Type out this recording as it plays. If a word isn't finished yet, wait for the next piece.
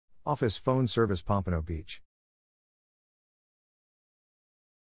Office phone service Pompano Beach.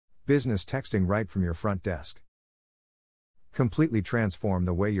 Business texting right from your front desk. Completely transform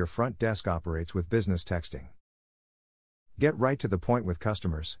the way your front desk operates with business texting. Get right to the point with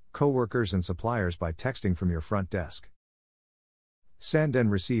customers, coworkers, and suppliers by texting from your front desk. Send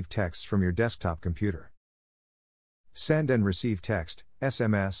and receive texts from your desktop computer. Send and receive text,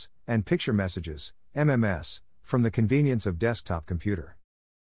 SMS, and picture messages, MMS, from the convenience of desktop computer.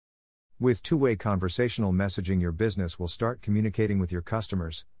 With two-way conversational messaging, your business will start communicating with your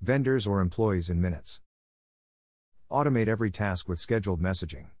customers, vendors, or employees in minutes. Automate every task with scheduled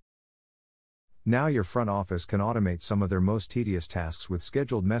messaging. Now your front office can automate some of their most tedious tasks with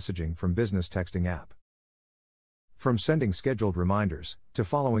scheduled messaging from Business Texting app. From sending scheduled reminders, to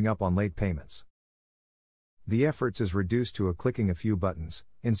following up on late payments. The efforts is reduced to clicking a few buttons,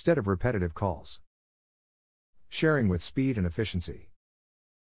 instead of repetitive calls. Sharing with speed and efficiency.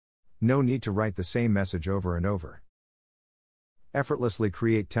 No need to write the same message over and over. Effortlessly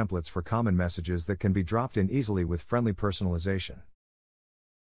create templates for common messages that can be dropped in easily with friendly personalization.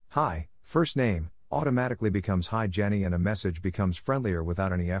 Hi, first name, automatically becomes Hi Jenny, and a message becomes friendlier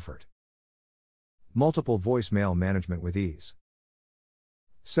without any effort. Multiple voicemail management with ease.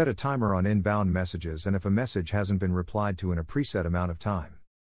 Set a timer on inbound messages, and if a message hasn't been replied to in a preset amount of time,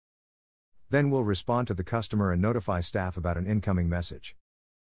 then we'll respond to the customer and notify staff about an incoming message.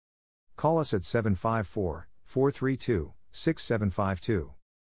 Call us at 754-432-6752.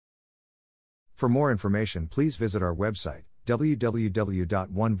 For more information, please visit our website,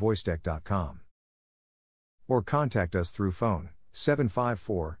 www.onevoicetech.com. Or contact us through phone,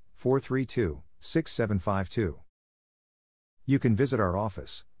 754-432-6752. You can visit our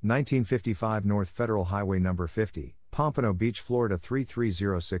office, 1955 North Federal Highway number 50, Pompano Beach, Florida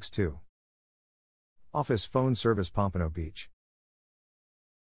 33062. Office phone service Pompano Beach.